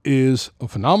is a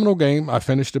phenomenal game. I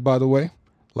finished it, by the way,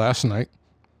 last night.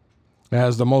 It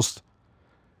has the most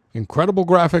incredible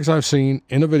graphics I've seen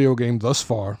in a video game thus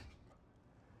far.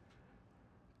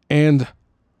 And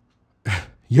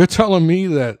you're telling me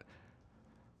that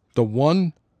the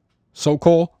one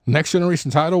so-called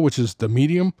next-generation title, which is the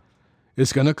Medium,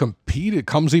 is going to compete? It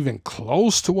comes even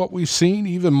close to what we've seen,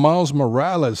 even Miles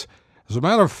Morales. As a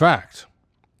matter of fact,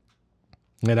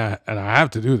 and I have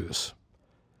to do this,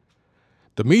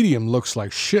 the Medium looks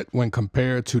like shit when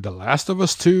compared to The Last of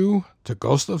Us 2, to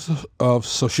Ghost of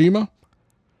Tsushima,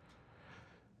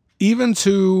 even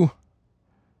to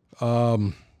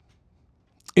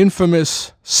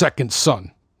infamous Second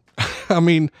Son. I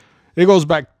mean, it goes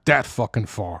back that fucking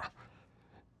far.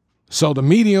 So the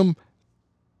medium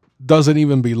doesn't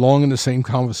even belong in the same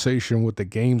conversation with the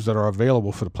games that are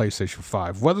available for the PlayStation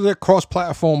 5, whether they're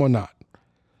cross-platform or not.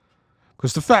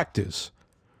 Because the fact is,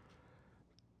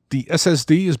 the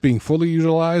SSD is being fully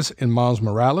utilized in Miles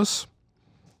Morales.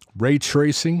 Ray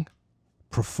tracing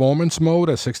performance mode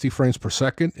at 60 frames per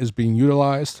second is being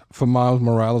utilized for Miles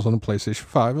Morales on the PlayStation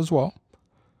 5 as well.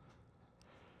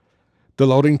 The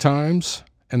loading times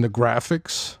and the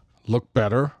graphics look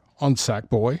better on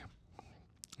Sackboy.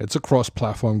 It's a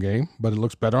cross-platform game, but it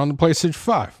looks better on the PlayStation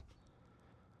 5.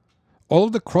 All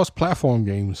of the cross-platform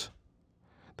games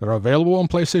that are available on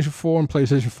PlayStation 4 and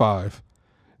PlayStation 5,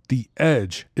 the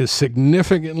edge is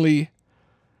significantly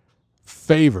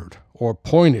favored or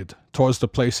pointed towards the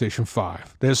PlayStation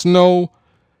 5. There's no,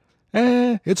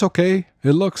 it's okay,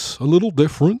 it looks a little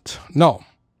different. No.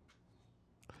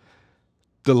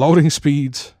 The loading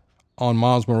speeds on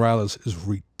Miles Morales is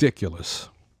ridiculous.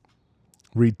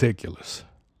 Ridiculous.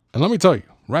 And let me tell you,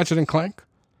 Ratchet & Clank,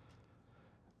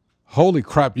 holy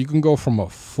crap, you can go from a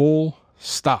full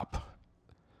stop,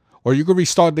 or you can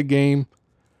restart the game.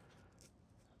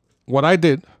 What I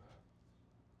did,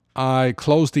 I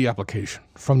closed the application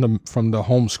from the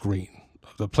home screen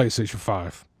of the PlayStation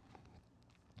 5.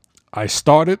 I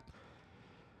started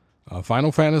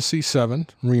Final Fantasy VII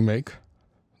Remake,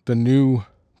 the new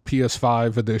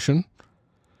PS5 edition.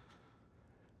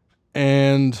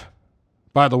 And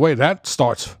by the way, that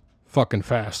starts fucking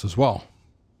fast as well.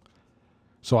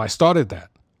 So I started that.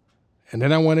 And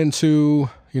then I went into,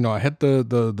 I hit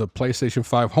the PlayStation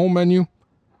 5 home menu,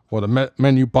 or the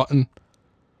menu button.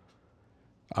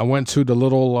 I went to the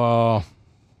little,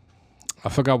 I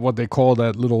forgot what they call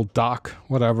that little dock,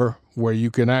 whatever, where you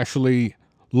can actually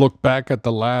look back at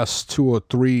the last 2 or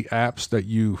 3 apps that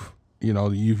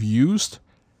you've used.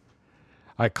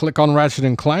 I click on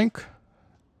Ratchet & Clank,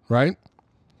 right?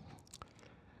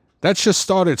 That just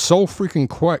started so freaking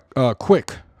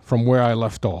quick from where I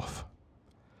left off.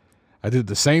 I did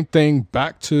the same thing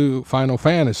back to Final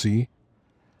Fantasy.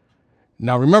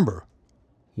 Now remember,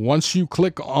 once you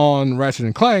click on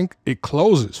Ratchet & Clank, it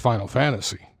closes Final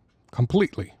Fantasy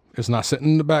completely. It's not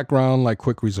sitting in the background like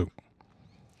quick resume.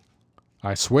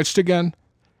 I switched again.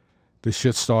 This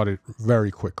shit started very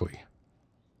quickly.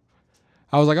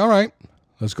 I was like, all right,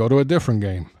 let's go to a different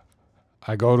game.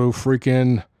 I go to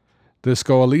freaking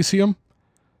Disco Elysium.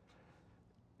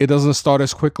 It doesn't start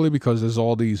as quickly because there's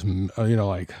all these,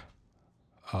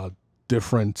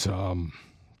 different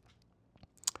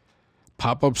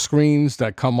pop-up screens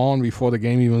that come on before the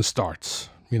game even starts.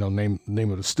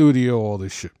 Name of the studio, all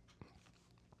this shit.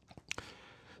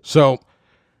 So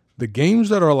the games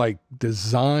that are like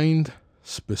designed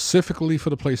specifically for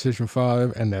the PlayStation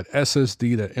 5 and that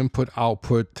SSD, that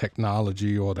input-output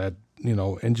technology, or that,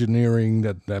 engineering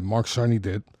that Mark Cerny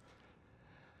did,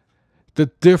 the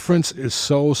difference is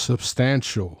so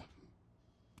substantial.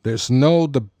 There's no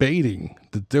debating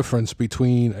the difference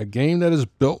between a game that is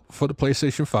built for the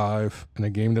PlayStation 5 and a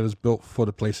game that is built for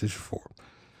the PlayStation 4.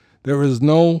 There is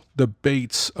no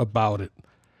debates about it.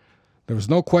 There is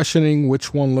no questioning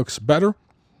which one looks better.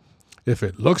 If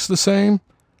it looks the same,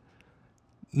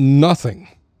 nothing.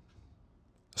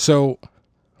 So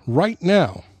right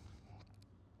now,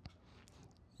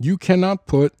 you cannot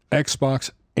put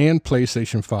Xbox and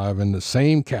PlayStation 5 in the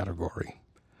same category.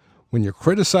 When you're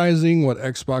criticizing what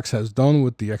Xbox has done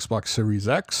with the Xbox Series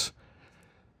X,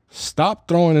 stop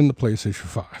throwing in the PlayStation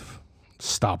 5.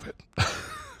 Stop it.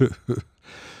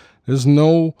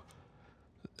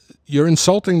 You're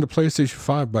insulting the PlayStation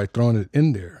 5 by throwing it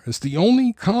in there. It's the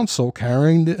only console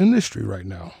carrying the industry right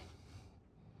now.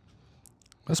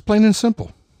 That's plain and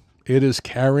simple. It is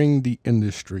carrying the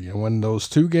industry. And when those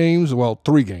 3 games, well,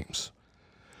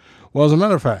 as a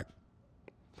matter of fact,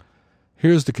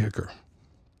 here's the kicker.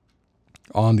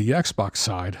 On the Xbox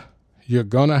side, you're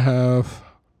going to have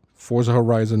Forza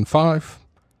Horizon 5,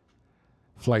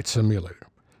 Flight Simulator.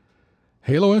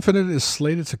 Halo Infinite is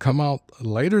slated to come out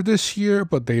later this year,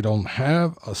 but they don't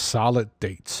have a solid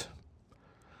date.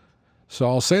 So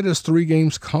I'll say there's 3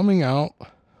 games coming out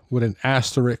with an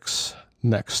asterisk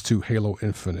next to Halo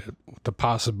Infinite, with the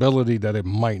possibility that it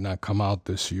might not come out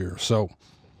this year. So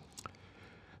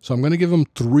I'm going to give them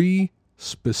 3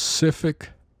 specific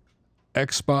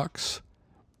Xbox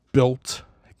built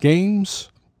games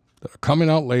that are coming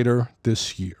out later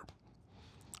this year.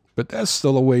 But that's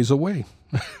still a ways away.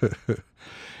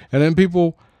 And then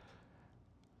people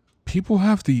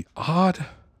have the odd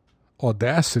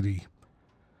audacity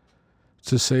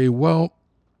to say, well,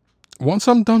 once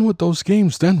I'm done with those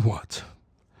games, then what?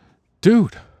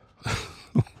 Dude,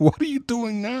 What are you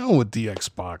doing now with the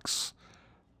Xbox?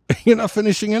 You're not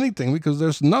finishing anything because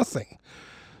there's nothing.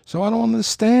 So I don't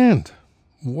understand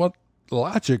what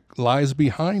logic lies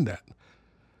behind that.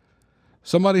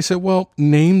 Somebody said, well,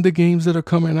 name the games that are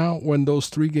coming out when those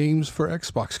 3 games for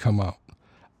Xbox come out.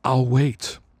 I'll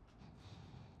wait.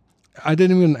 I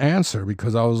didn't even answer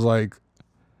because I was like,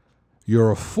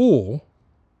 you're a fool.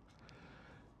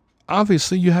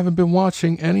 Obviously, you haven't been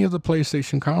watching any of the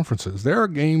PlayStation conferences. There are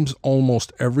games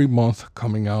almost every month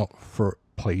coming out for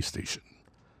PlayStation.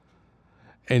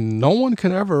 And no one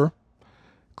can ever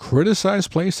criticize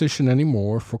PlayStation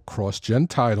anymore for cross-gen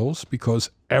titles because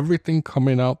everything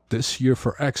coming out this year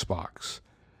for Xbox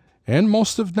and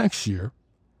most of next year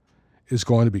is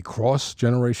going to be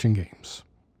cross-generation games.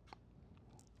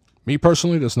 Me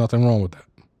personally, there's nothing wrong with that,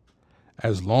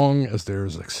 as long as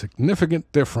there's a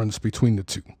significant difference between the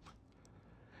two.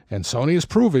 And Sony is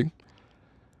proving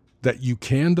that you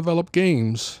can develop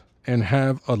games and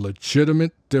have a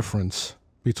legitimate difference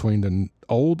between the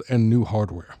old and new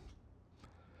hardware.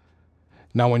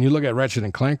 Now, when you look at Ratchet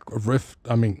and Clank Rift,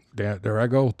 there I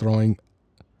go, throwing,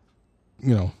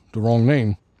 the wrong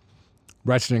name.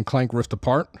 Ratchet and Clank Rift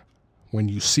Apart. When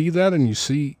you see that and you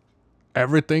see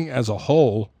everything as a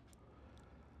whole,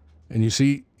 and you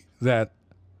see that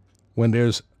when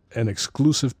there's an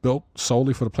exclusive built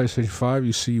solely for the PlayStation 5,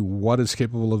 you see what it's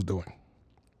capable of doing.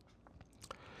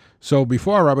 So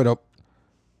before I wrap it up,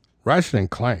 Ratchet and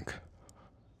Clank,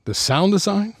 the sound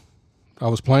design, I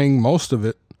was playing most of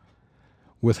it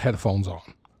with headphones on.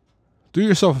 Do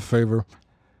yourself a favor,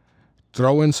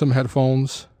 throw in some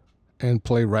headphones and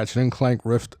play Ratchet and Clank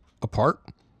Rift Apart.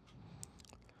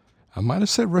 I might have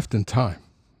said Rift in Time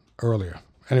earlier.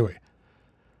 Anyway,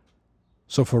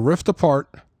 so for Rift Apart,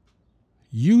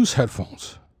 use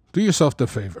headphones. Do yourself the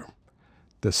favor.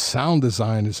 The sound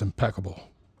design is impeccable.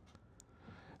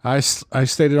 I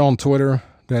stated on Twitter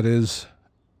that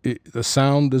the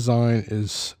sound design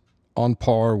is on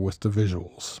par with the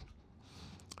visuals.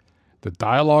 The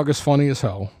dialogue is funny as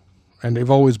hell, and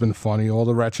they've always been funny. All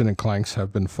the Ratchet and Clanks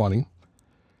have been funny.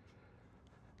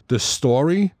 The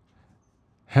story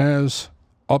has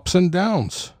ups and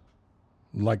downs,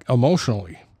 like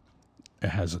emotionally. It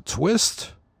has a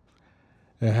twist.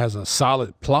 It has a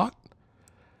solid plot.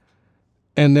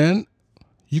 And then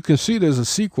you can see there's a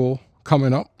sequel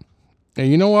coming up.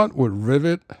 And you know what? With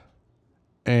Rivet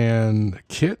and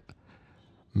Kit,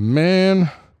 man,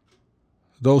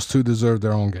 those two deserve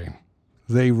their own game.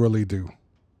 They really do.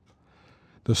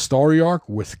 The story arc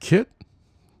with Kit,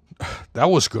 that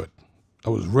was good.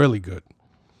 That was really good.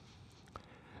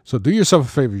 So do yourself a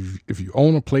favor. If you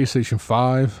own a PlayStation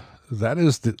 5, that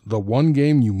is the one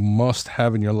game you must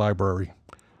have in your library.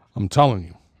 I'm telling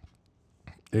you.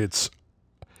 It's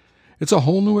a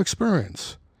whole new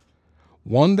experience.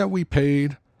 One that we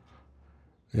paid,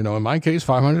 in my case,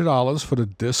 $500 for the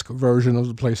disc version of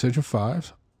the PlayStation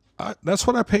 5. That's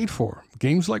what I paid for.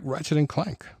 Games like Ratchet and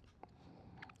Clank.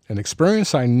 An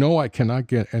experience I know I cannot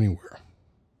get anywhere.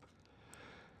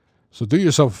 So do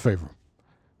yourself a favor.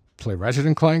 Play Ratchet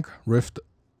and Clank Rift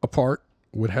Apart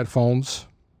with headphones.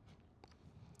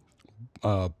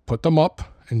 Put them up.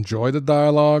 Enjoy the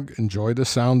dialogue. Enjoy the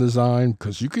sound design.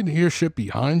 Because you can hear shit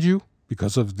behind you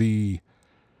because of the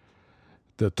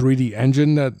 3D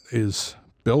engine that is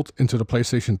built into the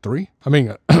PlayStation 3.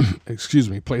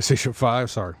 PlayStation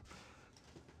 5, sorry.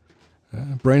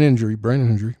 Brain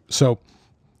injury. So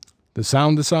the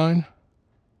sound design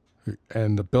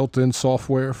and the built-in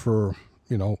software for,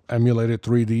 emulated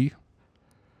 3D.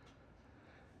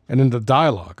 And then the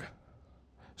dialogue.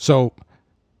 So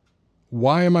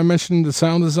why am I mentioning the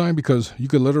sound design? Because you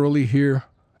could literally hear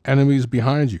enemies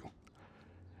behind you.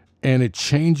 And it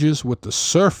changes with the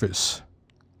surface.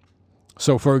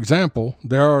 So, for example,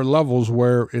 there are levels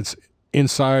where it's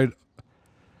inside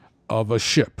of a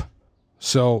ship.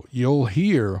 So you'll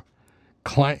hear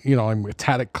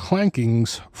metallic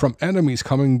clankings from enemies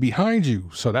coming behind you.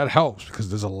 So that helps because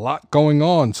there's a lot going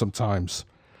on sometimes.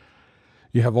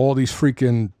 You have all these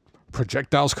freaking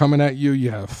projectiles coming at you.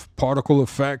 You have particle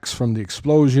effects from the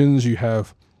explosions. You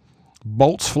have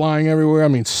bolts flying everywhere.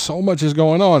 So much is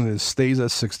going on. It stays at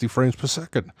 60 frames per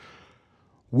second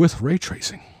with ray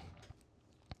tracing.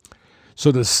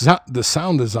 So the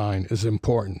sound design is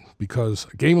important because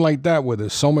a game like that where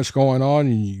there's so much going on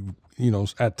and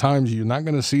at times you're not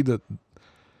going to see the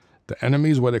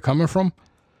enemies where they're coming from.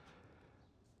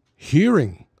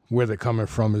 Hearing where they're coming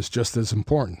from is just as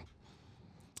important.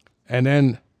 And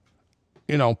then,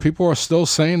 people are still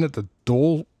saying that the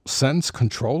DualSense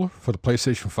controller for the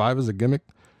PlayStation 5 is a gimmick.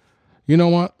 You know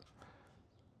what?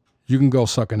 You can go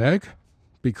suck an egg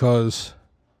because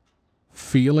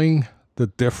feeling the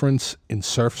difference in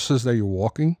surfaces that you're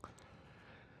walking,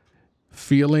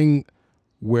 feeling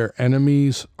where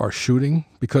enemies are shooting,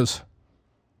 because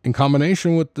in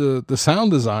combination with the sound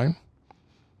design,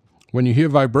 when you hear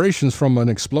vibrations from an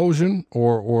explosion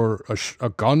or a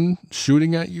gun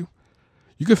shooting at you,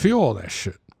 you can feel all that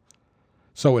shit.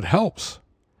 So it helps.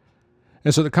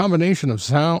 And so the combination of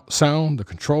sound, the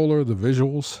controller, the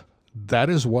visuals,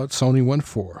 that is what Sony went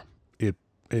for. It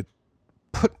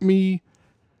put me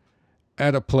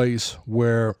at a place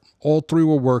where all three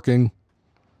were working,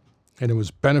 and it was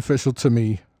beneficial to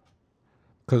me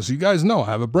because you guys know I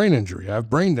have a brain injury. I have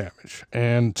brain damage,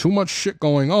 and too much shit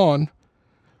going on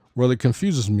really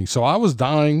confuses me. So I was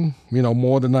dying,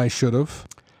 more than I should have.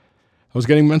 I was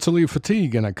getting mentally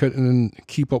fatigued, and I couldn't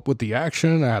keep up with the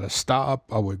action. I had to stop.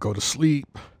 I would go to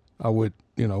sleep. I would,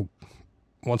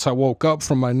 once I woke up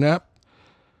from my nap,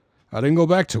 I didn't go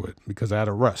back to it because I had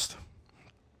to rest.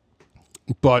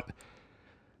 But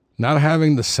not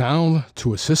having the sound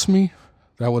to assist me,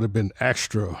 that would have been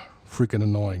extra freaking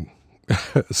annoying.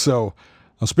 So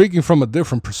I'm speaking from a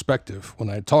different perspective when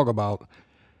I talk about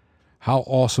how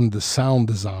awesome the sound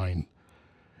design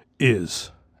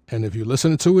is. And if you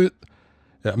listen to it,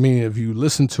 if you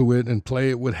listen to it and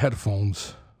play it with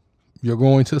headphones, you're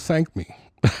going to thank me.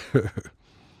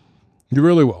 You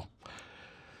really will.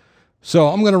 So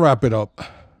I'm going to wrap it up.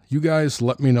 You guys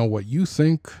let me know what you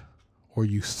think or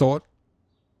you thought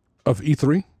of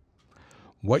E3,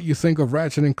 what you think of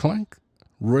Ratchet & Clank,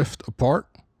 Rift Apart,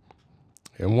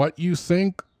 and what you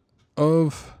think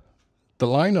of the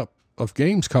lineup of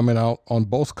games coming out on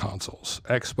both consoles,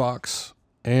 Xbox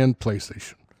and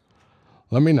PlayStation.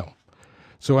 Let me know.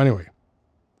 So anyway,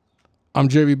 I'm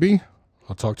JVB.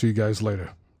 I'll talk to you guys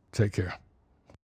later. Take care.